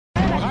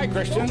Hi,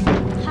 Christian.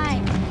 Hi.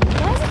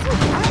 Why is it so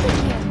dark in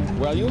here?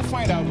 Well, you'll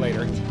find out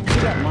later.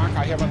 See that mark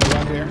I have on the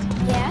rug there?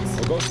 Yes.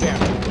 Well, go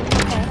stand.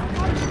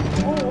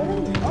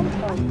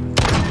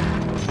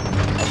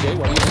 Okay,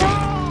 what do you see?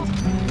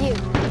 You.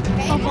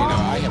 You know,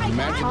 I have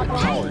magical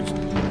powers.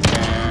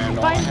 And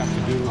all I have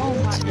to do is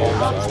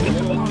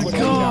put it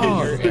down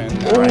here and...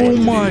 Oh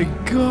my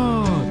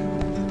god!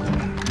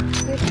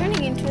 You're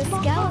turning into a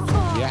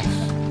skeleton. Yes.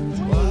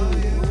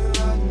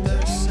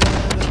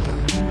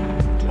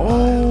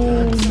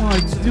 Oh my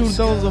dude,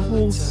 that was a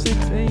whole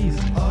 6 ace.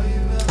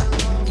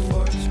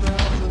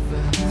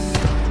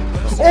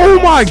 Oh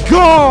my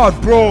god,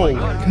 bro!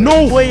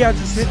 No way I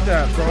just hit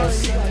that, bro.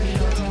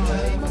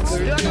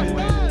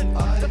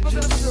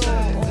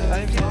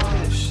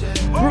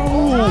 Bro!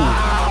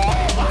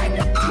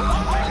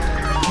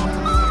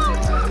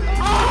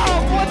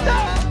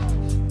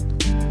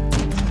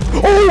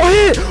 Oh, I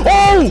hit!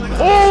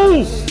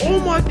 Oh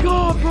my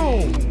god, bro!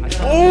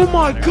 Oh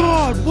my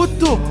god, what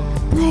the?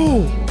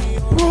 Bro!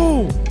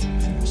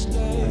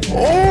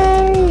 Oh!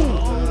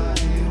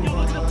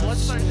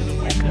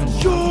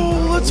 Yo,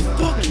 let's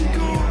fucking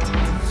go!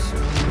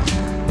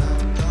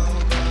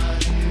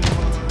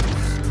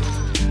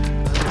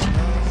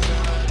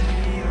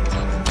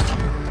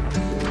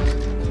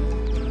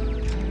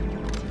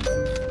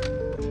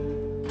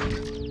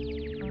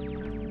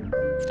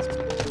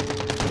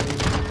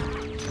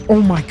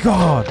 Oh my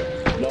god!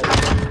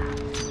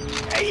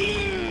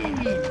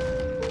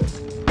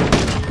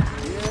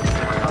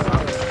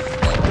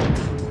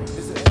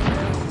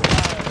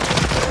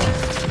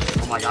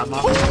 Oh my god,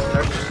 Mom.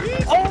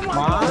 Oh my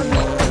god!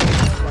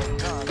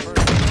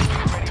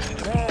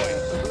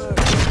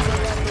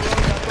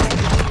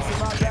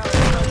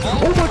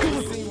 Oh my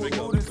god!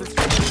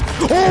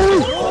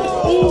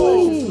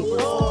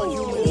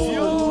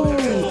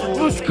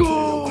 Let's go!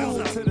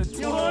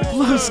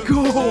 Let's go!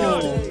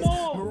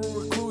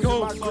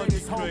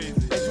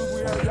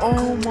 Oh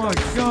my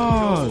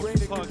god!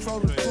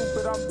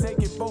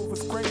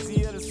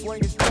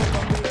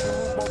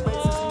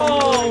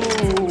 Oh!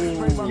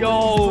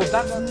 Yo,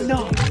 that's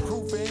nuts!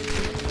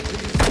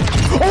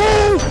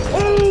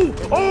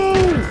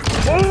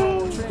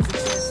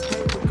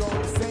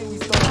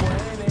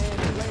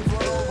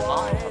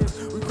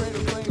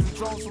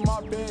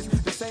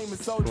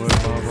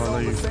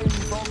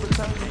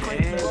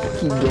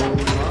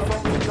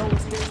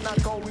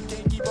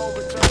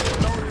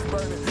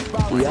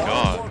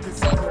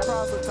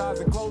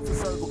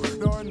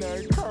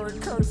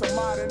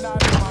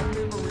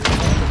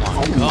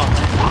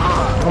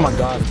 Oh my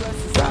god.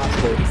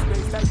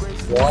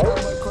 What?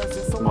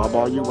 My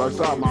ball, you what's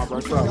up, my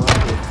what's up?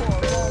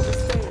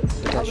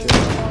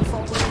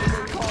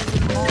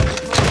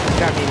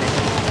 Got me.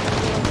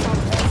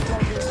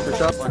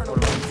 Push up.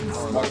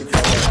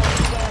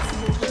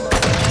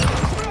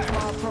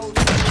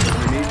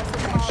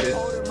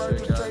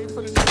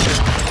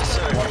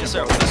 Yes,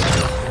 sir.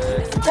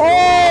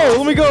 Oh!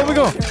 Let me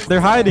go!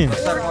 They're hiding!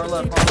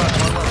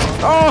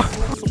 Oh!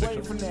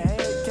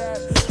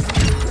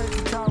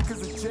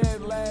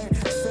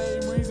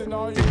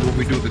 What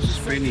we do this is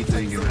spinny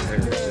thing in the hair.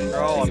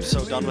 Bro, I'm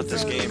so done with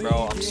this game,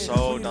 bro. I'm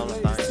so done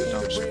with that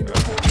dumb shit, bro.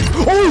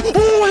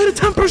 Oh! I hit a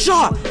temper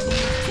shot!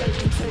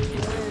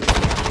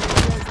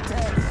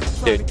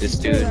 Dude, this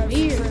dude.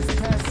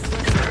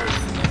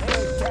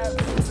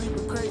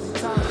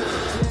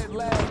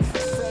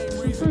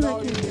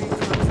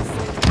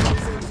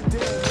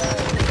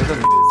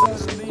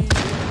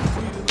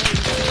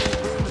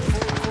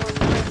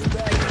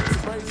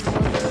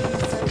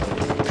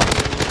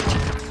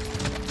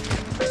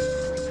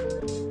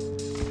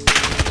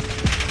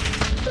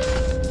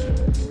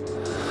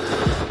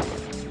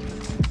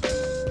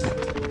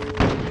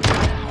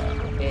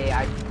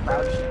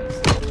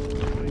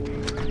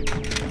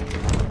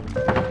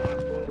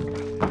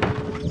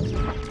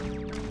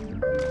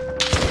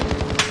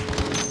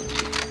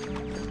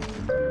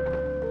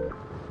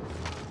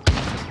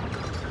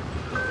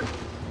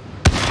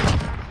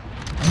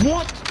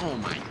 What? Oh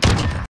my.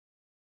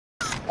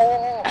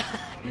 Oh.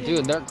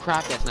 Dude, they're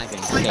crap at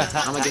sniping. Okay,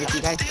 I'm gonna give it to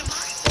you guys.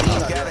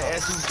 Gotta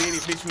ask who did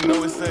it, bitch, you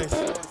know it's us.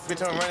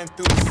 Bitch, I'm running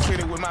through the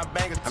city with my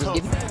bag of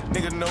tough.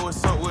 Nigga know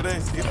what's up with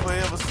us, it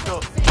forever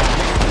stuck.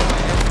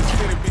 Nigga the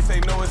city, bitch, they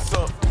know what's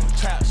up.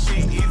 Trap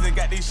shit easy,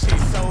 got this shit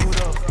sold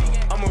up.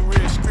 I'm a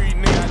real street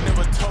nigga, I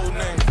never told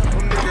nothing.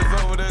 Them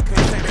niggas over there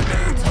can't say that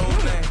they ain't told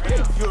nothing.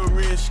 You a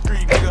real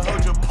street nigga,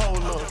 hold your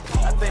pole up.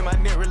 I think my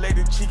neck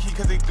related cheeky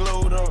cause it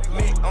glowed up.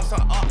 Nick on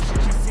some op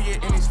shit, you see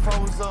it and it's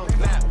froze up.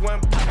 Not one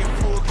pocket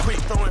full, quick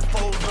throwing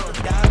foes up.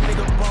 Y'all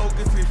nigga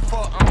bogus as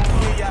fuck, I don't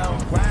hear y'all.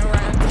 Ride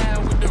around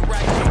town with the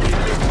right, get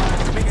lit.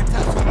 Nigga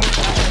top to me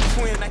like a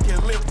twin, like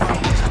your lip pop.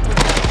 Chopping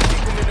down,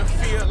 kicking in the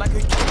field like a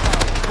kick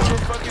out. Who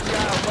the fuck is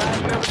y'all? Why I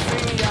never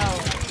seen y'all?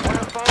 On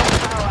the phone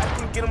call, I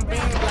can get them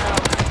beans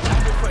loud. I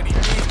been for these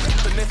bitches,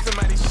 finesse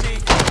somebody's shit.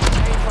 I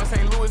ain't from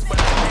St. Louis, but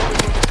I came with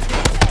them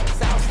teeth.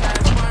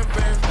 Southside,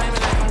 Spartanburg,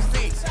 flaming like on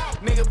seats.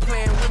 Nigga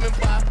playing women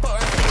by fuck.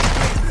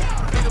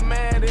 Nigga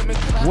mad at me.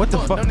 What the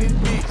fuck? On this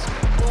bitch,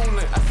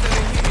 fooling. I send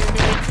a hit and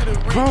then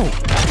Bro.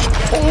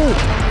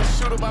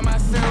 Shooter by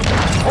myself.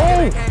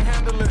 They can't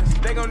handle us.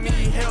 They gon'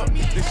 need help.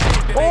 The shit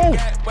that they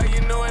got, but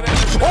you know it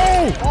ain't.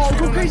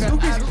 Go crazy, go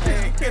crazy.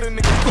 Get a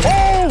nigga.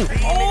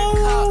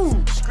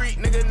 Street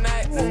nigga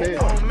night.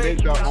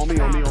 On me.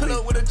 Pull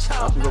up with a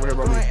chop.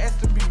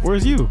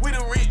 Where's you? We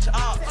the rich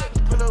off.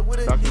 Pull up with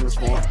a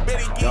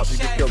better get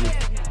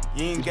shot.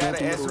 You ain't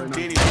gotta ask who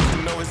did it,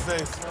 you know it's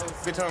us.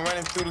 Bitch, I'm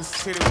running through the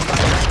city with my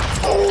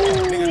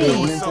nigga know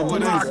what's up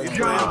with us. If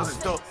you ever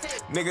stuck,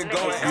 nigga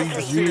go and ask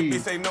the city,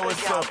 bitch, they know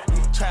what's up.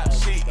 Trap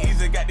shit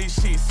easy, got this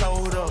shit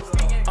sold up.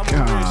 I'm a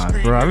real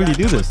street, bro, I really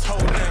do this. Them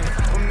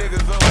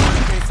niggas over,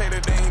 you can't say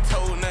that they ain't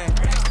told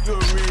nothing. You a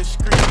real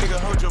street nigga,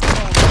 hold your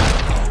phone.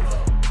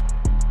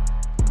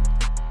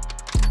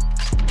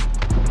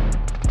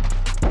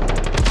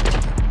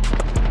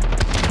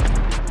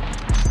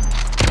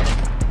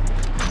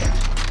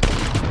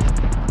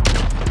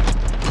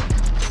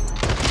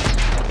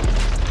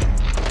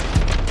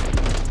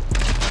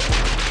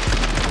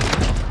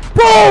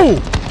 Bro!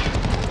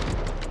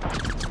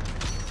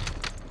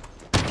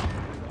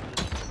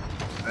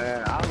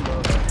 Man, I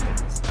love that.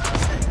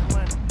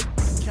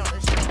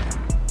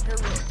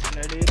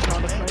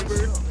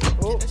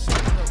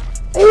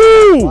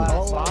 Ooh!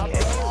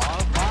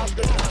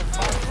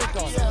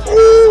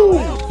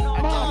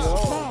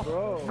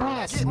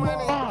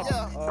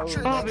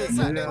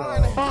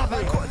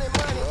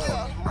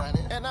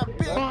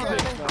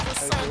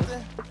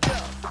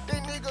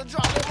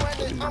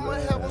 I'ma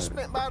have them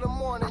spent by the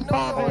morning. No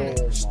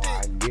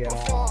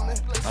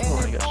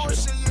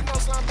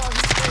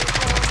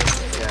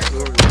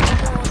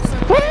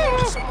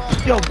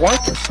Yo,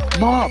 what?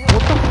 Mob,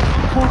 what the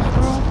fuck,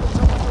 bro?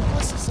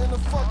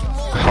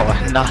 Oh,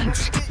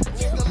 nice.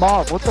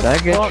 Mob, what the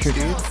fuck,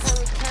 dude?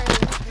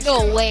 No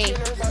way.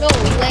 No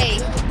way.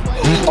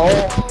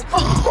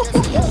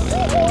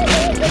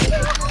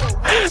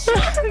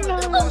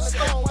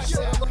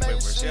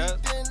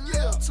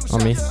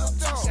 On me.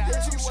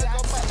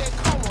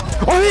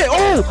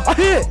 I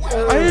hit!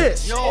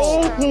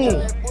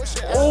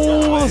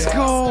 Oh, let's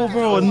go,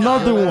 bro.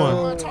 Another one.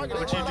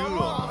 What you do?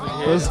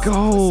 Let's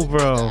go,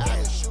 bro.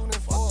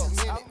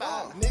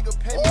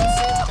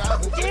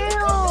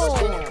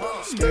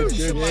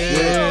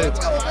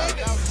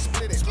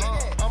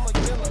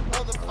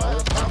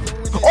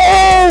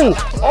 Oh!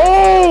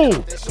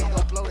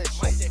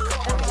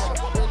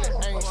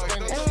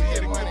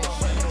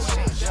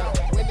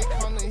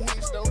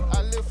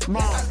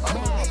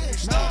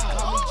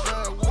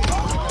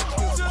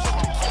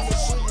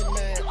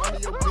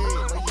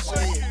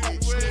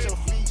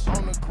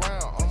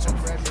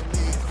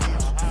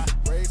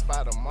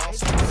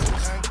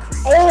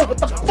 Oh, what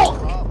the fuck?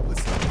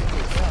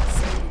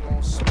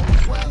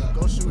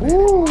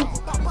 Ooh.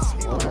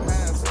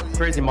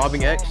 Crazy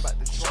mobbing X.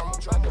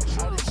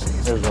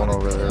 There's one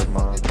over there,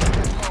 man.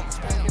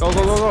 Go.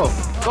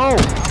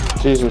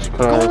 Jesus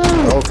Christ.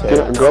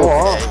 Okay. Go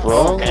off,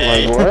 bro.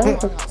 Okay.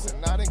 Like, what?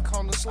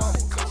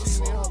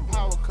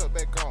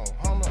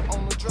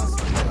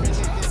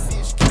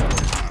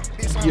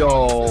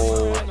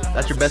 Yo,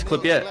 that's your best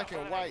clip yet.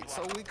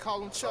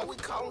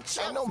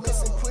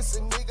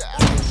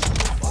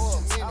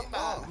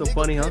 So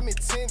funny, huh?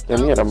 Damn,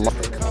 he had a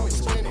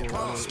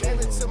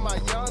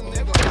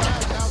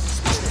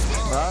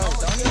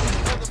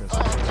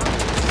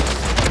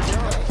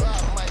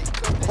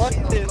Fuck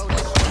this.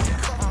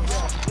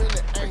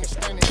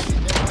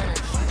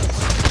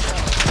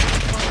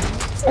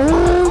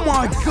 Oh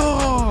my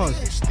god!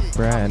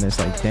 Brad, and it's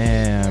like,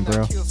 damn,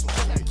 bro.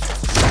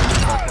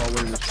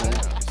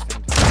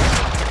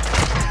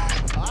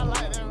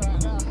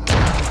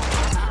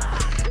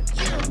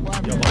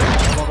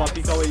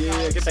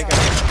 Get that guy.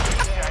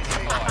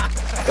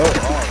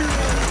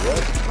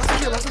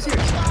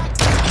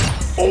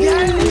 Oh,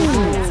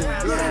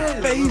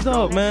 FaZe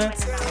up, man.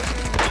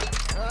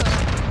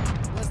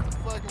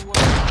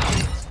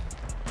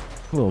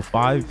 Little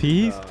 5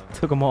 piece.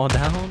 Took them all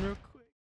down.